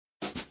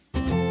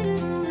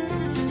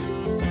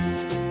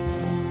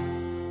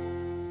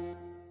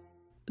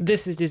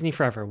This is Disney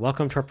Forever.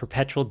 Welcome to our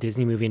perpetual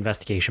Disney movie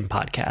investigation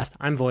podcast.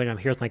 I'm Void, and I'm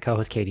here with my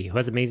co-host Katie, who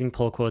has amazing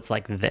pull quotes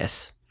like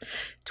this.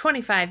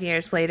 25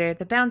 years later,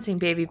 the bouncing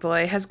baby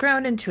boy has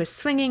grown into a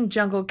swinging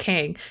jungle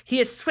king. He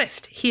is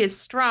swift, he is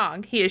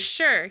strong, he is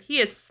sure,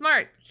 he is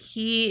smart,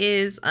 he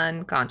is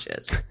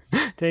unconscious.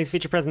 Today's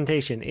feature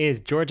presentation is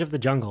George of the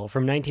Jungle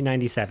from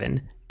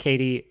 1997.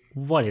 Katie,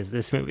 what is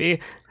this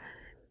movie?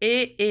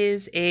 It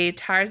is a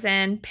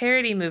Tarzan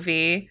parody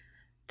movie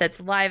that's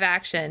live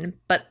action,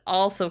 but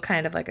also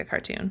kind of like a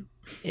cartoon.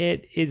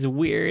 It is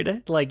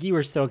weird. Like, you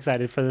were so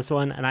excited for this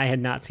one, and I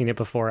had not seen it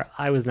before.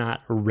 I was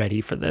not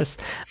ready for this.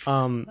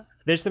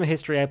 There's some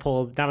history I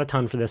pulled, not a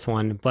ton for this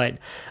one, but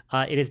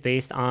it is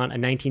based on a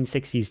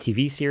 1960s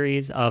TV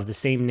series of the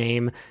same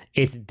name.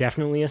 It's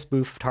definitely a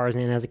spoof of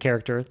Tarzan as a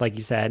character, like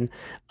you said.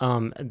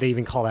 They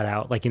even call that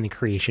out, like in the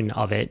creation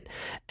of it.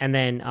 And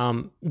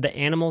then the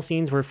animal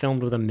scenes were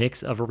filmed with a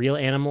mix of real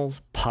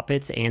animals,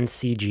 puppets, and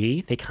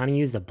CG. They kind of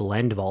used a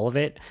blend of all of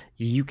it.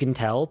 You can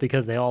tell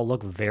because they all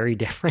look very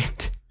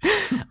different.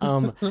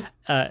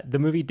 The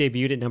movie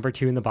debuted at number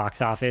 2 in the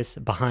box office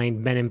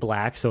behind Men in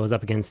Black, so it was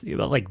up against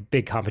like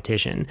big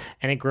competition,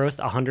 and it grossed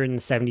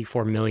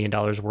 $174 million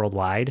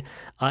worldwide.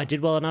 It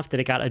did well enough that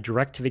it got a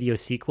direct-to-video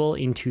sequel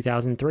in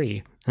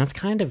 2003. That's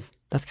kind of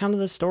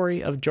the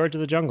story of George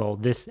of the Jungle,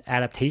 this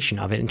adaptation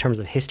of it in terms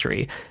of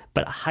history.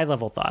 But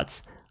high-level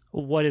thoughts.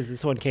 What is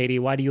this one, Katie?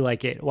 Why do you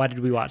like it? Why did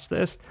we watch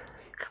this?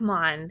 Come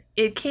on.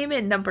 It came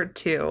in number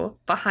 2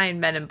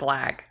 behind Men in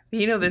Black.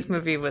 You know this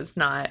movie was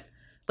not...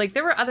 Like,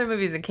 there were other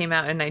movies that came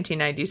out in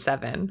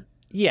 1997.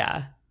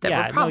 Yeah.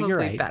 That were probably you're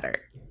right.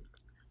 better.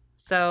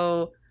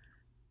 So,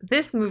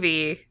 this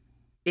movie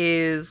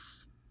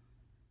is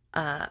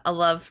a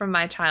love from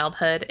my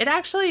childhood. It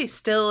actually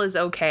still is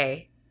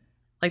okay.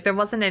 Like, there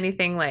wasn't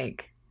anything,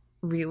 like,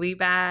 really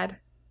bad,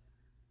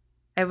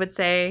 I would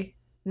say,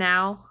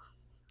 now.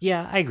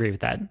 Yeah, I agree with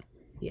that.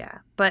 Yeah.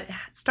 But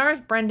it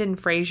stars Brendan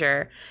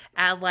Fraser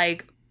at,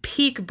 like,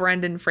 peak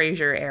Brendan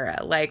Fraser era.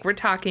 Like, we're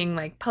talking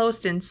like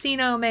post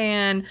Encino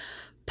Man,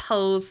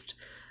 post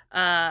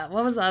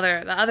what was the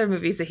other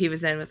movies that he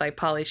was in with like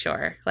Pauly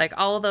Shore, like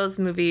all of those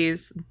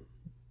movies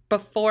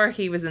before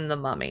he was in The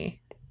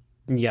Mummy.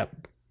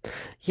 Yep.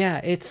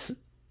 Yeah, it's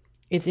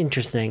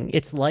interesting.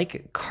 It's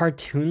like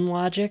cartoon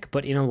logic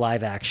but in a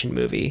live action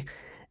movie,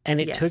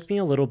 and it took me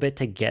a little bit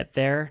to get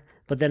there,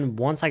 but then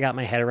once I got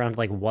my head around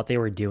like what they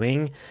were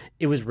doing,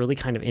 it was really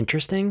kind of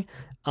interesting.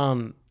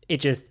 It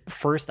just,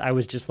 first I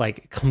was just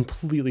like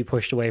completely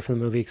pushed away from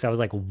the movie because I was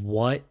like,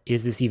 what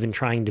is this even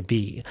trying to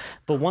be?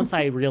 But once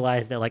I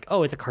realized that like,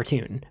 oh, it's a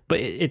cartoon, but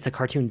it's a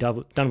cartoon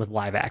done with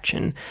live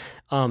action,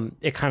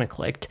 it kind of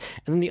clicked.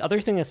 And then the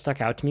other thing that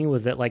stuck out to me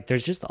was that like,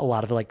 there's just a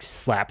lot of like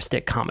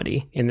slapstick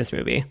comedy in this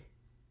movie.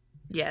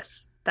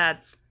 Yes,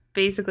 that's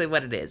basically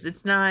what it is.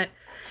 It's not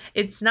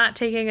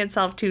taking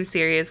itself too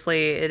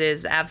seriously. It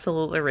is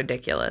absolutely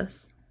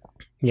ridiculous.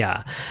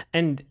 Yeah.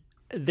 And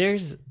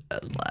there's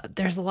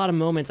a lot of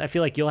moments. I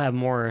feel like you'll have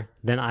more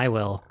than I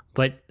will,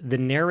 but the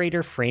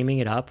narrator framing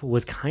it up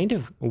was kind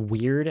of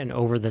weird and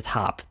over the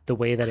top, the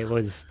way that it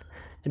was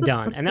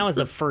done. And that was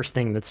the first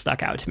thing that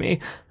stuck out to me.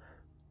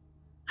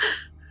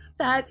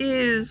 That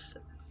is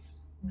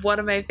one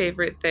of my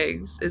favorite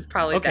things, is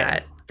probably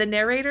that. The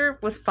narrator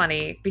was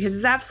funny because it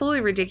was absolutely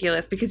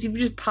ridiculous, because you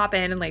would just pop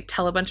in and like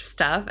tell a bunch of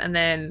stuff and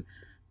then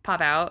pop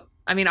out.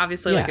 I mean,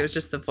 obviously like it was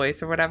just the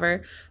voice or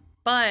whatever,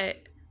 but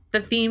the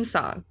theme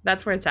song,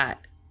 that's where it's at.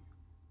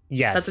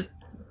 Yes. That's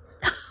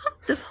what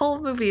this whole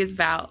movie is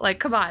about. Like,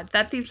 come on,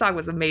 that theme song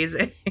was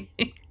amazing.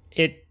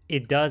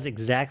 It does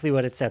exactly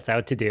what it sets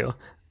out to do.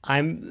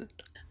 I'm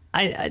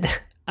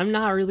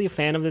not really a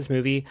fan of this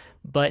movie,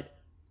 but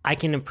I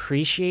can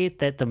appreciate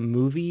that the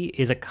movie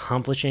is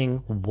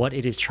accomplishing what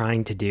it is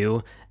trying to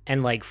do,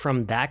 and like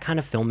from that kind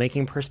of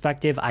filmmaking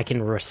perspective, I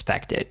can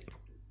respect it.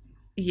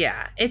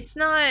 Yeah, it's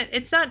not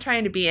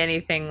trying to be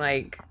anything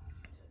like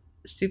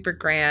super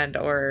grand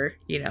or,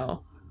 you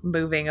know,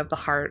 moving of the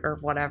heart or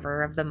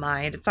whatever, of the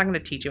mind. It's not going to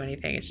teach you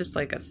anything. It's just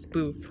like a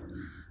spoof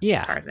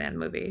Tarzan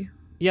movie.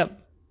 Yep.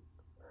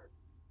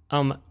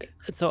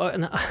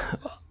 So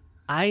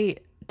I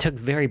took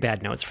very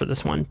bad notes for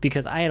this one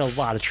because I had a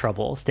lot of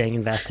trouble staying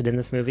invested in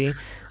this movie.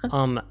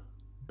 There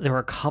were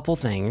a couple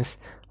things.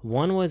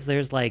 One was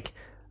there's like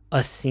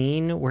a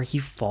scene where he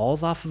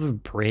falls off of a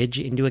bridge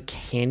into a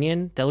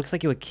canyon that looks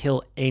like it would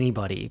kill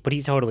anybody, but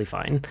he's totally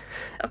fine.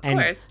 Of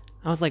course.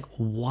 I was like,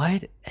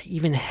 what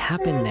even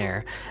happened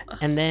there?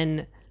 And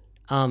then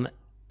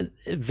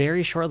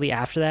very shortly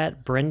after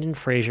that, Brendan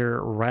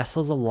Fraser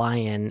wrestles a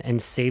lion and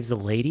saves a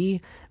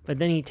lady, but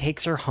then he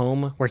takes her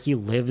home where he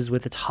lives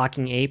with a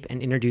talking ape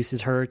and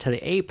introduces her to the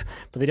ape,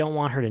 but they don't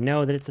want her to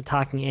know that it's a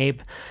talking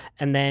ape.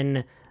 And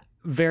then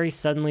very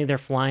suddenly they're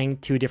flying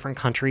to a different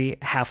country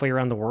halfway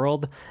around the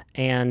world,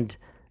 and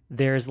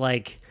there's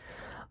like,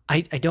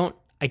 I don't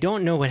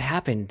know what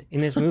happened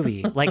in this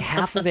movie. Like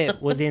half of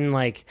it was in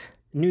like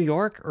New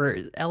York or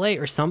LA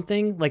or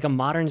something, like a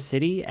modern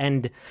city,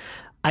 and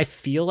I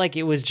feel like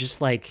it was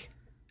just like,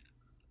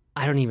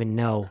 I don't even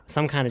know,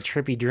 some kind of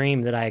trippy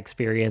dream that I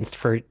experienced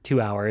for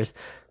 2 hours.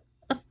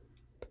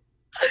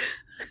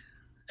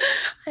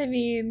 I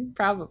mean,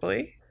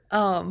 probably.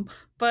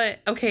 But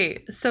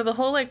okay, so the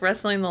whole like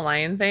wrestling the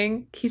lion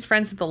thing, he's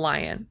friends with the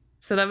lion.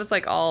 So that was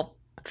like all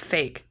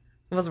fake.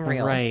 It wasn't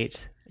real.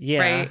 Right. Yeah.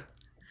 Right?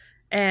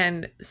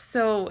 And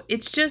so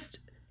it's just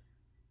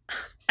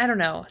I don't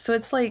know. So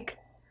it's like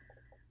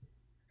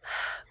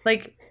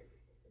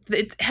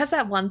it has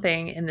that one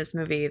thing in this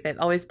movie that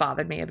always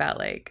bothered me about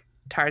like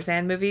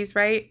Tarzan movies,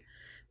 right?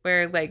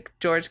 Where like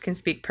George can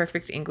speak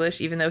perfect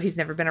English even though he's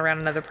never been around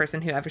another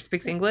person who ever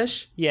speaks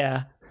English,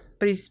 Yeah.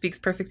 but he speaks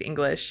perfect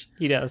English.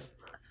 He does.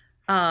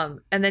 And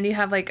then you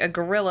have like a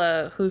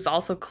gorilla who's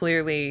also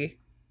clearly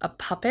a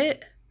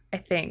puppet, I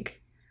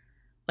think.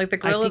 Like the I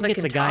gorilla think that it's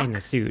can a guy talk. in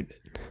a suit.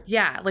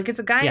 Yeah, like it's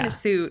a guy in Yeah. a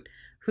suit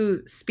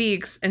who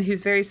speaks and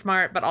who's very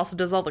smart, but also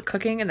does all the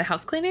cooking and the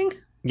house cleaning.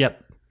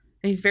 Yep.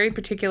 And he's very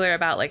particular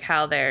about like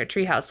how their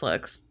treehouse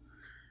looks.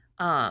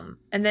 And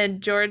then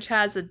George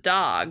has a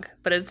dog,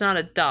 but it's not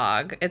a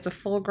dog. It's a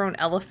full-grown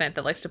elephant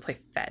that likes to play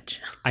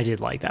fetch. I did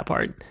like that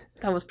part.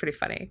 That was pretty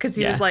funny because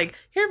he Yeah. was like,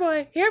 here,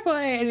 boy,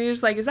 and he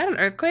was like, is that an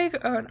earthquake?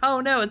 Or,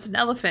 oh, no, it's an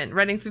elephant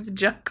running through the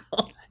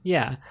jungle.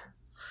 Yeah.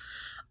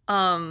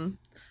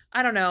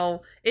 I don't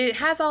know. It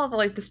has all of the,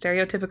 like the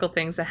stereotypical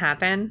things that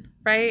happen,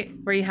 right?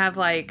 Where you have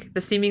like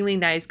the seemingly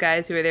nice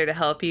guys who are there to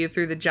help you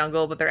through the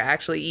jungle, but they're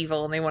actually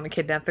evil and they want to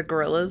kidnap the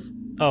gorillas.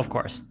 Oh, of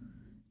course.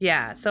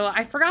 Yeah, so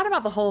I forgot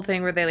about the whole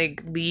thing where they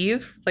like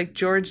leave, like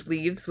George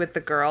leaves with the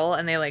girl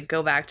and they like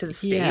go back to the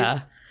States. Yeah.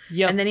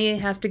 Yep. And then he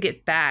has to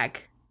get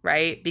back,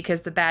 right?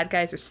 Because the bad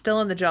guys are still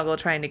in the jungle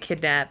trying to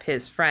kidnap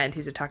his friend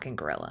who's a talking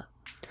gorilla.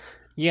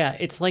 Yeah,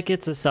 it's like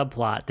it's a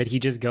subplot that he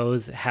just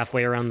goes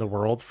halfway around the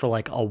world for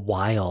like a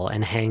while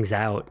and hangs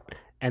out.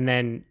 And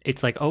then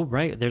it's like, oh,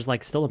 right, there's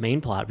like still a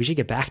main plot. We should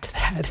get back to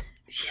that.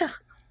 Yeah.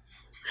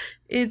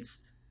 It's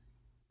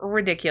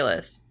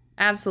ridiculous.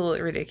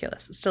 Absolutely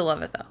ridiculous. Still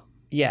love it though.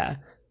 Yeah.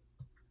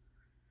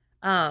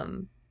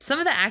 Some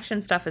of the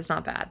action stuff is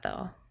not bad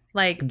though.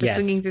 Like the Yes.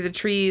 swinging through the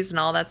trees and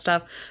all that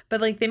stuff. But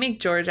like they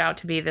make George out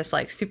to be this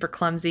like super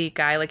clumsy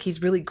guy. Like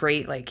he's really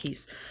great. Like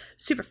he's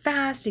super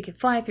fast. He can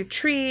fly through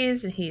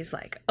trees and he's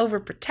like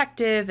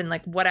overprotective and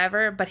like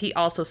whatever. But he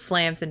also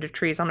slams into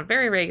trees on a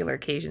very regular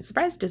occasion.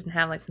 Surprised he doesn't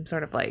have like some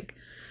sort of like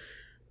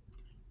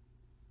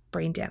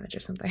brain damage or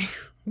something.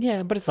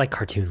 Yeah, but it's like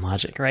cartoon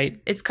logic, right?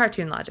 It's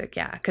cartoon logic,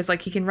 yeah. Because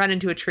like he can run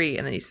into a tree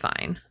and then he's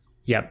fine.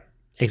 Yep,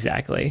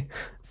 exactly.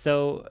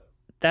 So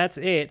that's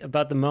it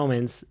about the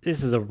moments.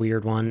 This is a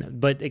weird one,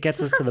 but it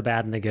gets us to the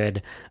bad and the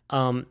good.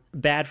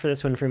 Bad for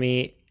this one for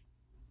me.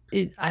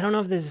 I don't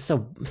know if this is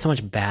so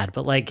much bad,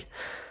 but like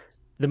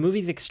the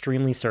movie's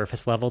extremely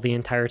surface level the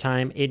entire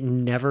time. It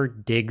never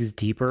digs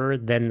deeper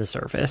than the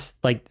surface.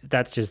 Like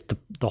that's just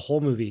the whole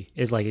movie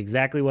is like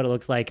exactly what it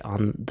looks like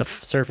on the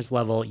surface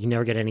level. You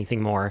never get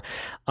anything more.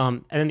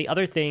 And then the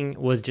other thing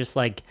was just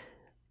like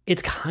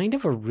it's kind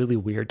of a really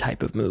weird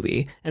type of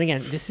movie. And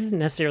again, this isn't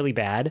necessarily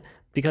bad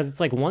because it's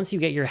like once you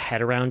get your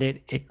head around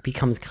it, it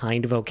becomes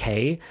kind of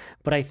okay.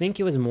 But I think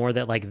it was more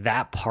that like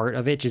that part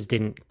of it just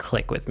didn't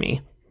click with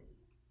me.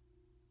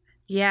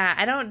 Yeah,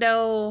 I don't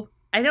know.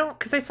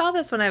 Because I saw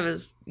this when I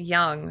was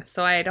young,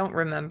 so I don't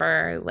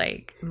remember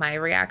like my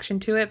reaction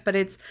to it. But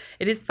it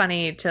is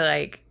funny to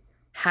like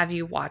have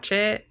you watch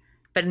it,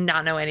 but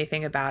not know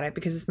anything about it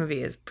because this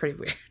movie is pretty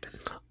weird.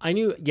 I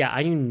knew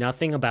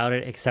nothing about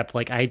it except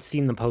like I had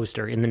seen the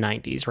poster in the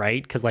 90s,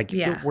 right? Because like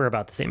Yeah. we're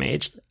about the same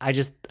age. I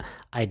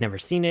had never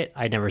seen it.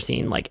 I'd never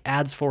seen like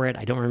ads for it.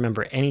 I don't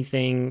remember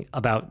anything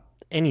about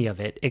any of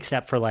it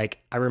except for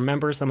like I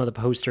remember some of the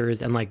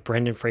posters and like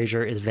Brendan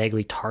Fraser is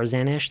vaguely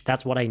Tarzan-ish.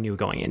 That's what I knew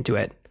going into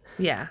it.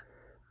 Yeah,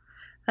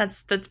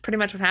 that's pretty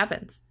much what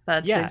happens.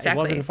 That's Yeah, exactly. it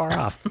wasn't far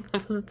off.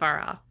 It wasn't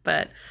far off,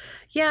 but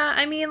yeah,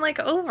 I mean, like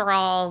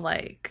overall,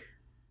 like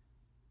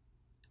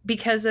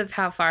because of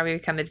how far we've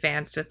become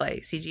advanced with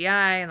like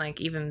CGI and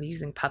like even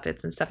using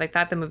puppets and stuff like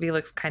that, the movie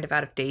looks kind of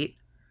out of date,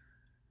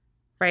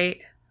 right?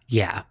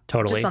 Yeah,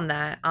 totally. Just on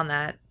that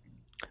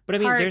But I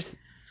mean, part, there's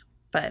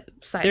but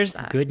besides there's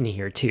that. good in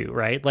here too,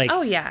 right? Like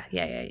Oh yeah.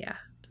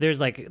 there's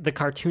like the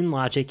cartoon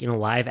logic in a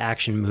live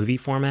action movie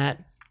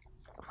format.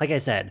 Like I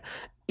said,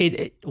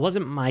 it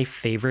wasn't my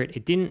favorite.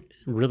 It didn't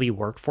really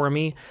work for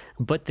me,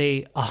 but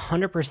they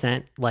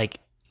 100% like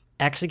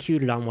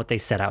executed on what they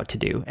set out to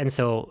do. And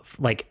so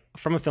like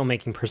from a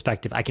filmmaking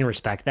perspective, I can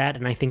respect that.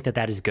 And I think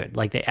that is good.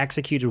 Like they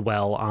executed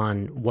well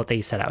on what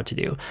they set out to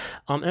do.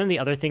 And then the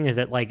other thing is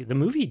that like the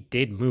movie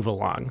did move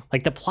along.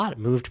 Like the plot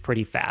moved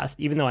pretty fast.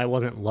 Even though I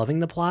wasn't loving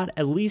the plot,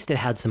 at least it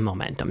had some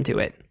momentum to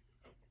it.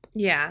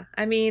 Yeah.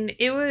 I mean,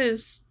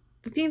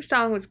 the theme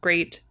song was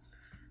great.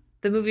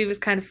 The movie was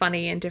kind of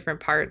funny in different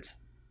parts.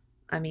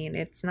 I mean,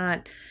 it's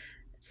not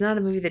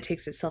a movie that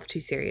takes itself too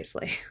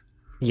seriously.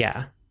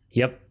 Yeah.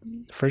 Yep.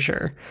 For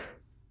sure.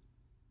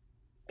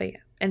 But yeah.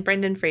 And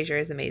Brendan Fraser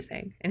is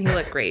amazing. And he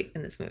looked great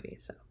in this movie.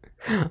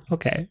 So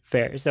Okay.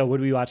 Fair. So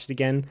would we watch it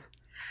again?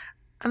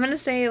 I'm going to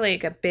say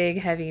like a big,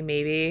 heavy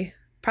maybe.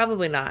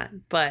 Probably not.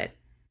 But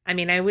I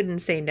mean, I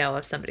wouldn't say no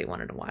if somebody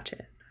wanted to watch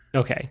it.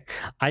 Okay.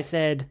 I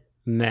said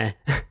meh.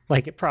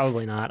 Like,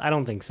 probably not. I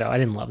don't think so. I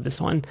didn't love this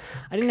one.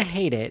 I didn't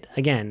hate it.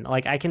 Again,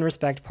 like, I can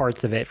respect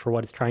parts of it for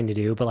what it's trying to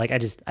do, but like, I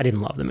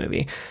didn't love the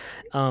movie.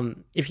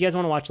 If you guys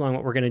want to watch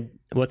along,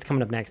 what's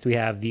coming up next, we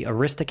have the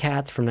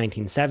Aristocats from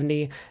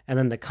 1970, and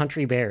then the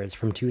Country Bears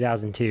from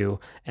 2002,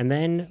 and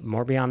then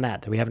more beyond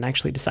that we haven't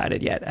actually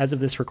decided yet as of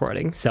this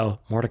recording. So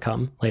more to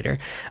come later.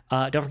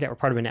 Don't forget, we're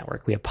part of a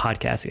network. We have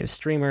podcasts, we have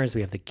streamers,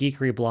 we have the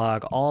Geekery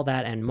blog, all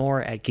that and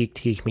more at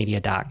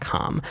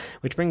geek2geekmedia.com,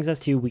 which brings us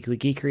to Weekly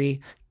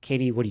Geekery.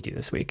 Katie, what do you do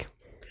this week?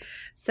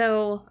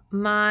 So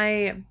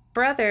my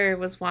brother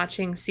was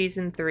watching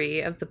season 3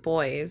 of The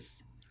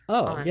Boys.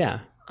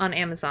 On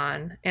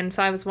Amazon. And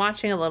so I was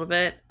watching a little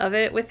bit of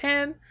it with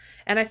him,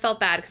 and I felt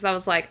bad because I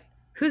was like,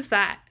 who's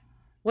that?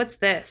 What's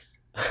this?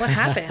 What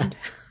happened?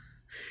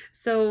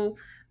 So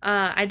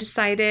I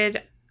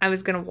decided I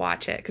was going to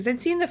watch it because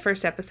I'd seen the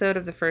first episode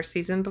of the first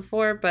season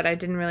before, but I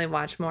didn't really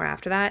watch more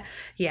after that.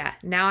 Yeah,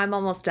 now I'm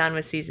almost done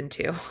with season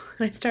 2.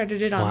 I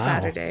started it on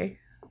Saturday.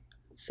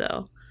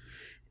 So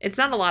it's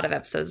not a lot of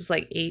episodes. It's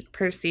like 8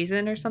 per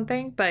season or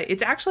something, but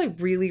it's actually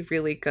really,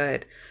 really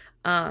good.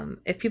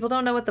 If people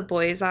don't know what The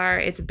Boys are,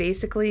 it's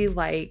basically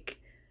like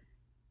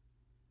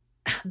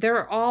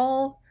they're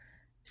all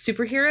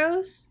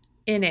superheroes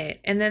in it,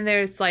 and then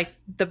there's like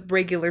the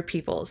regular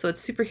people. So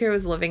it's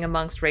superheroes living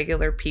amongst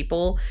regular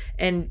people,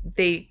 and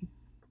they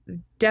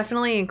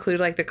definitely include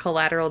like the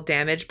collateral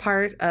damage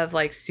part of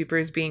like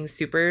supers being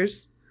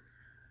supers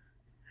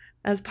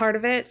as part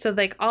of it. So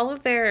like all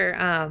of their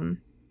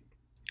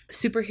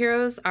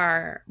superheroes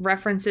are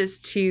references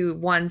to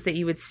ones that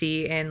you would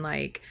see in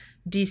like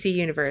DC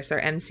Universe or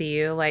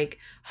MCU. Like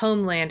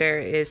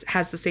Homelander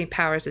has the same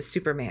powers as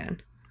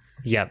Superman.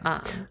 Yep.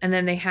 And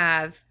then they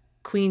have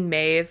Queen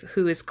Maeve,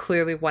 who is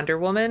clearly Wonder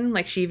Woman.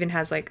 Like she even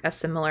has like a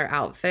similar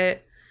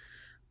outfit.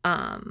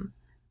 And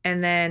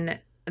then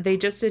they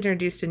just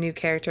introduced a new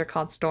character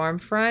called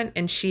Stormfront,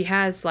 and she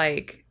has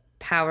like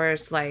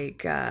powers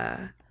like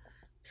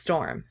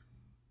Storm.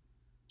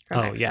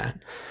 Oh, yeah.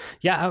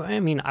 Yeah, I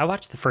mean, I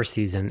watched the first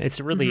season.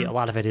 It's really, a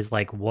lot of it is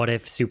like, what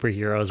if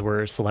superheroes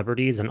were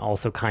celebrities and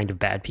also kind of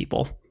bad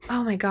people?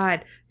 Oh my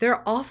God.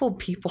 They're awful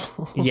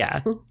people.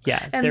 Yeah.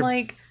 And they're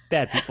like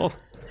bad people.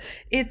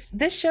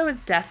 This show is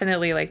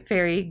definitely like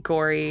very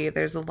gory.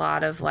 There's a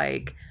lot of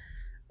like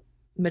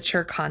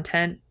mature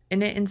content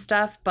in it and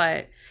stuff,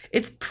 but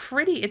it's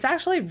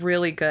actually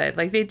really good.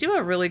 Like they do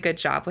a really good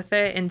job with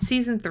it. In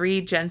season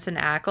 3, Jensen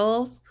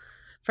Ackles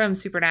from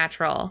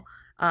Supernatural,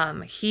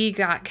 he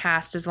got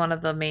cast as one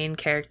of the main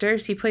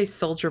characters. He plays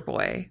Soldier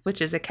Boy,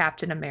 which is a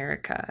Captain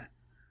America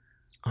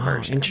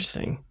version.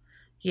 Interesting.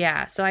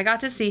 Yeah, so I got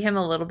to see him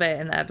a little bit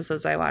in the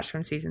episodes I watched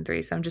from season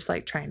 3, so I'm just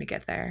like trying to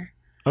get there.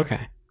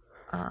 Okay.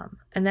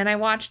 And then I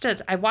watched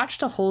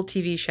a whole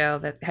TV show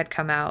that had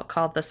come out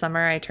called The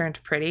Summer I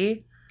Turned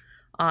Pretty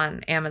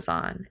on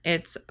Amazon.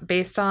 It's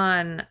based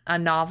on a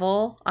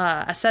novel,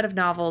 a set of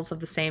novels of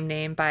the same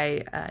name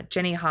by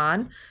Jenny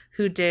Han,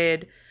 who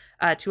did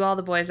To All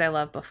the Boys I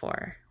Loved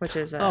Before, which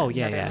is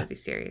another movie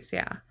series.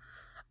 Yeah.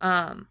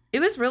 It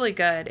was really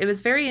good. It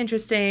was very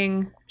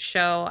interesting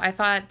show. I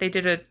thought they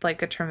did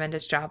a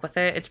tremendous job with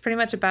it. It's pretty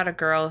much about a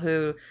girl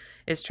who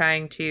is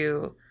trying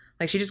to,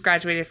 like, she just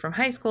graduated from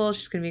high school.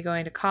 She's going to be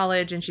going to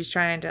college, and she's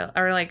trying to,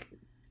 or like,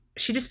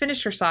 she just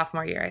finished her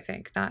sophomore year, I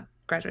think, not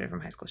graduated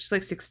from high school. She's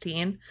like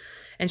 16,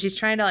 and she's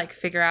trying to like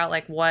figure out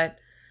like what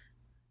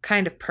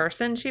kind of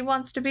person she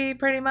wants to be,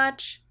 pretty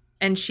much.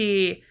 And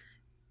she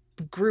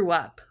grew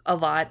up a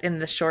lot in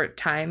the short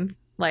time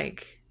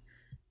like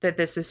that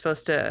this is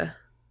supposed to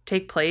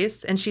take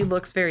place, and she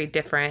looks very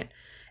different.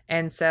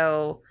 And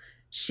so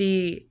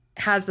she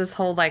has this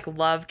whole like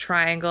love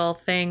triangle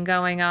thing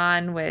going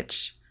on,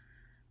 which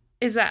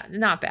is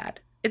not bad.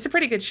 It's a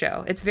pretty good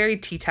show. It's very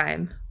tea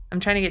time.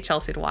 I'm trying to get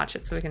Chelsea to watch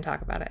it so we can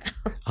talk about it.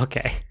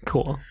 Okay,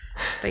 cool.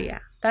 But yeah,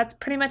 that's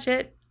pretty much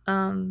it.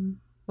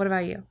 What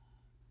about you?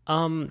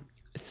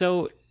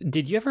 So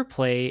did you ever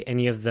play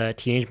any of the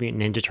Teenage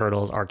Mutant Ninja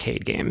Turtles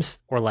arcade games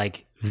or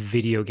like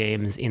video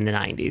games in the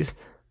 90s?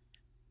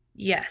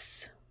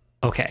 Yes.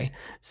 Okay.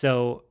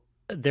 So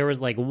there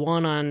was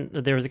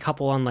a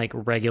couple on like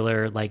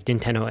regular like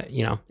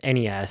Nintendo,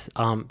 NES.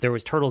 There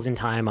was Turtles in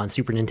Time on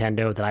Super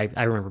Nintendo that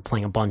I remember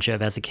playing a bunch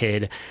of as a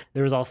kid.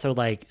 There was also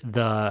like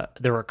there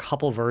were a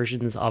couple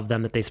versions of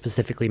them that they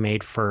specifically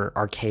made for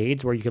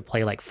arcades where you could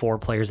play like 4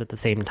 players at the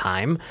same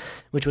time,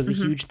 which was a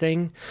huge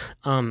thing.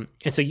 And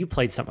so you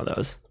played some of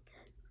those.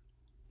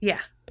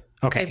 Yeah.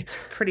 Okay. I'm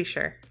pretty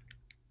sure.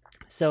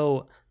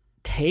 So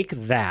take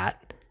that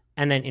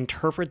and then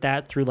interpret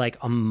that through like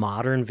a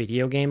modern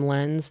video game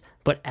lens,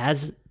 but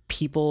as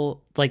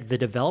people, like the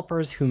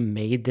developers who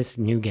made this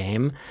new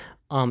game,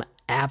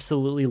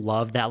 absolutely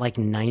love that like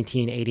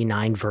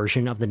 1989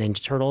 version of the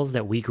Ninja Turtles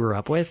that we grew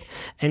up with.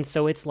 And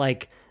so it's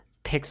like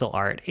pixel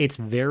art. It's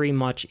very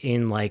much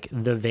in like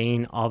the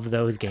vein of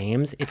those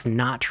games. It's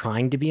not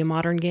trying to be a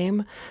modern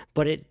game,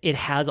 but it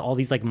has all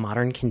these like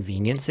modern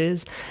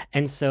conveniences.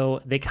 And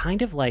so they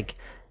kind of like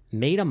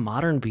made a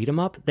modern beat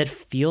 'em up that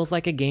feels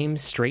like a game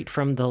straight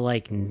from the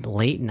like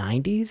late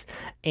 90s,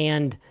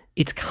 and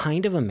It's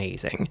kind of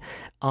amazing.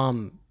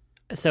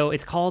 So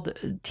it's called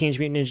Teenage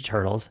Mutant Ninja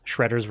Turtles: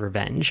 Shredder's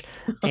Revenge,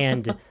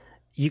 and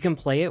you can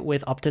play it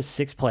with up to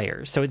 6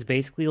 players. So it's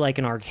basically like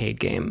an arcade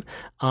game.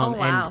 Oh,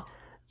 wow. And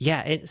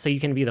yeah, so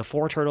you can be the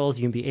 4 turtles,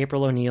 you can be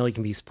April O'Neil, you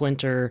can be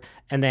Splinter,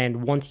 and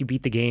then once you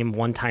beat the game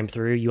one time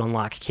through, you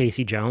unlock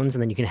Casey Jones,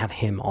 and then you can have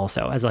him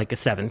also as like a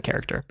 7th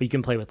character. But you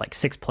can play with like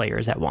 6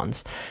 players at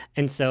once.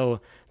 And so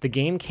the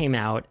game came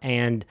out,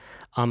 and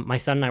my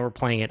son and I were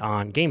playing it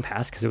on Game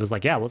Pass because it was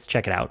like, yeah, let's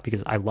check it out,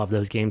 because I love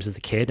those games as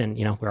a kid, and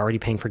we're already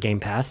paying for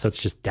Game Pass, so it's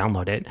just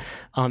download it.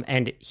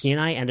 And he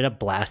and I ended up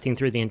blasting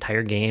through the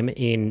entire game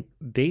in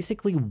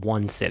basically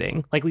one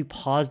sitting. Like, we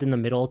paused in the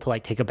middle to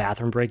like take a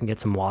bathroom break and get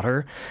some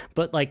water,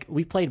 but like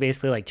we played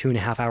basically like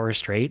 2.5 hours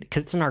straight,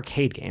 because it's an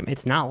arcade game.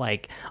 It's not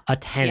like a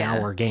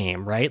 10-hour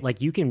game, right?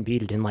 Like, you can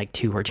beat it in like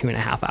 2 or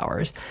 2.5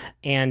 hours.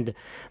 And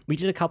we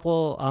did a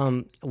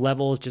couple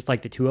levels, just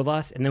like the 2 of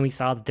us, and then we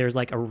saw that there's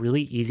like a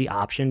really easy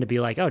option to be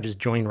like, oh, just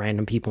join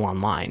random people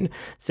online.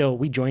 So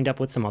we joined up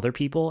with some other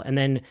people, and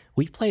then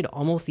we played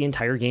almost the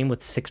entire game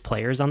with 6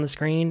 players on the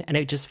screen, and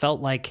it just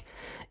felt like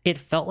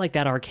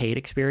that arcade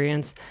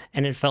experience,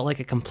 and it felt like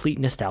a complete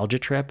nostalgia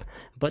trip.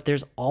 But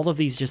there's all of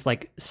these just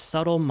like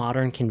subtle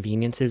modern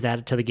conveniences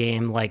added to the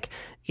game. Like,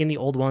 in the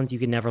old ones, you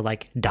could never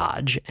like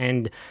dodge,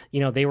 and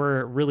they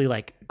were really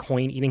like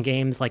coin eating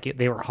games. Like,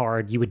 they were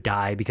hard. You would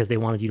die because they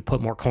wanted you to put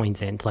more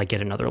coins in to like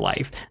get another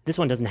life. This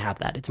one doesn't have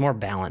that. It's more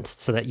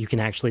balanced so that you can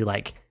actually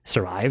like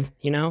survive.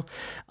 It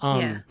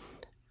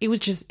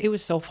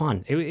was so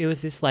fun. It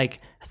was this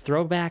like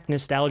throwback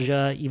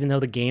nostalgia, even though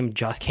the game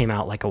just came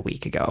out like a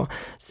week ago.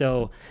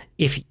 So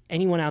if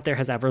anyone out there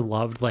has ever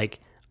loved like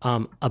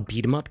a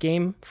beat 'em up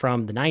game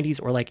from the 90s,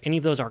 or like any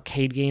of those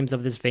arcade games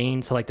of this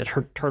vein, so like the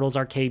Turtles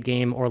arcade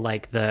game, or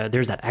like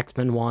there's that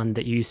X-Men one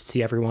that you used to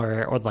see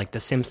everywhere, or like the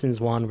Simpsons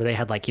one where they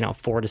had like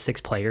 4 to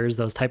 6 players,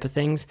 those type of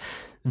things,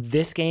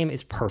 this game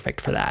is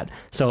perfect for that.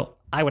 So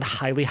I would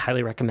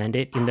highly recommend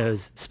it in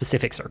those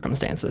specific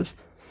circumstances.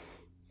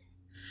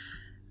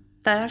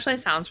 That actually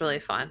sounds really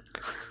fun.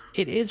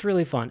 It is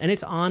really fun, and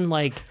it's on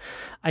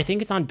I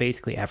think it's on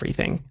basically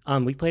everything.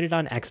 We played it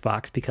on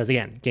Xbox because,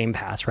 again, Game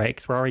Pass, right?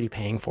 Because we're already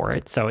paying for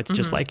it, so it's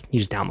just like you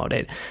just download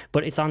it.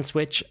 But it's on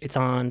Switch, it's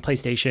on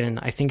PlayStation,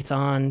 I think it's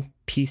on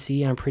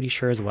PC, I'm pretty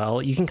sure as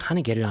well. You can kind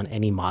of get it on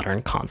any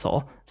modern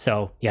console.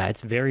 So yeah,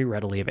 it's very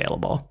readily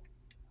available.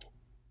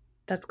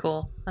 That's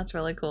cool. That's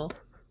really cool.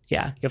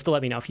 Yeah, you have to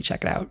let me know if you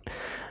check it out.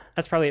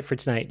 That's probably it for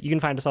tonight. You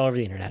can find us all over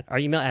the internet. Our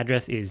email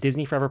address is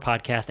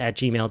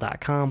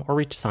disneyforeverpodcast@gmail.com, or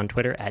reach us on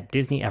Twitter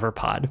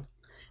 @DisneyEverPod.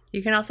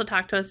 You can also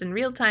talk to us in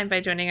real time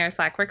by joining our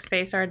Slack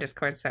workspace or our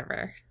Discord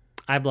server.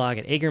 I blog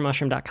at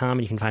agermushroom.com,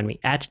 and you can find me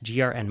at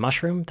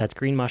grnmushroom. That's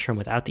green mushroom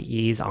without the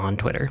E's on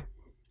Twitter.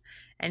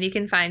 And you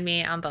can find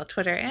me on both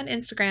Twitter and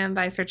Instagram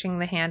by searching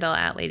the handle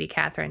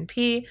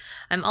 @LadyCatherineP.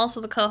 I'm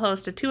also the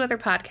co-host of 2 other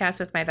podcasts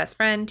with my best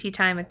friend, Tea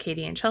Time with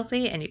Katie and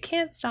Chelsea, and you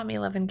can't stop me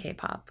loving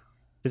K-pop.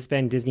 This has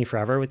been Disney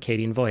Forever with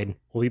Katie and Void.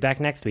 We'll be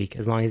back next week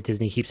as long as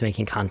Disney keeps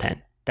making content.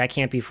 That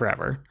can't be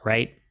forever,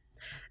 right?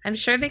 I'm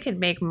sure they could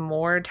make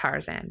more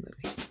Tarzan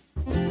movies.